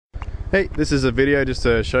Hey, this is a video just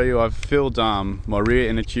to show you I've filled my rear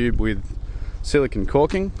inner tube with silicone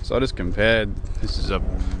caulking. So I just compared, this is a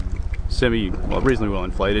reasonably well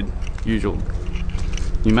inflated, usual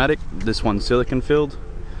pneumatic. This one's silicone filled.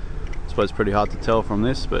 I suppose it's pretty hard to tell from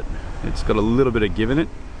this, but it's got a little bit of give in it.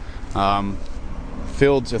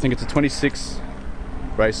 Filled, I think it's a 26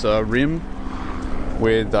 racer rim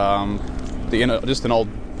with just an old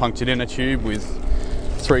punctured inner tube with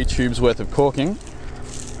 3 tubes worth of caulking.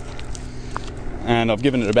 And I've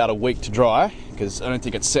given it about a week to dry because I don't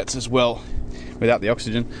think it sets as well without the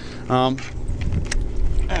oxygen. Can't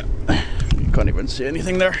even see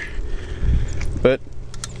anything there, but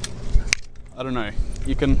I don't know,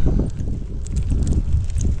 you can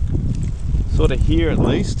sort of hear at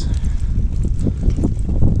least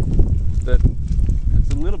that it's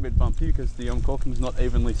a little bit bumpy because the caulking is not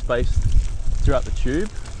evenly spaced throughout the tube,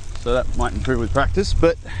 so that might improve with practice.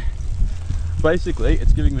 But basically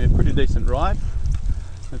it's giving me a pretty decent ride.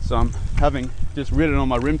 It's having just ridden on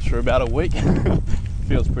my rims for about a week.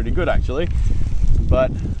 Feels pretty good actually, but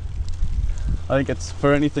I think it's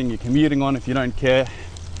for anything you're commuting on if you don't care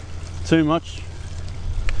too much.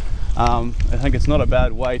 I think it's not a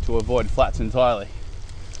bad way to avoid flats entirely,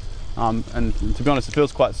 and to be honest it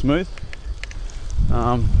feels quite smooth.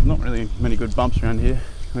 Not really many good bumps around here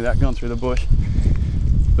without going through the bush,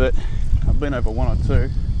 but I've been over 1 or 2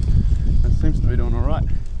 and it seems to be doing all right.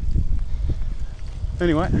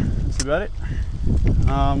 Anyway, that's about it.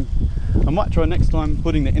 I might try next time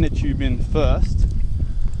putting the inner tube in first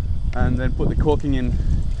and then put the caulking in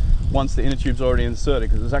once the inner tube's already inserted,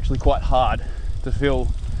 because it's actually quite hard to fill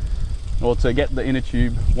or to get the inner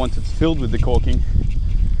tube, once it's filled with the caulking,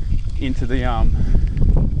 into the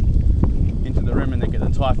rim and then get the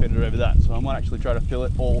tie fitted over that. So I might actually try to fill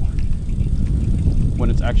it all when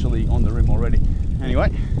it's actually on the rim already.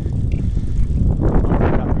 Anyway,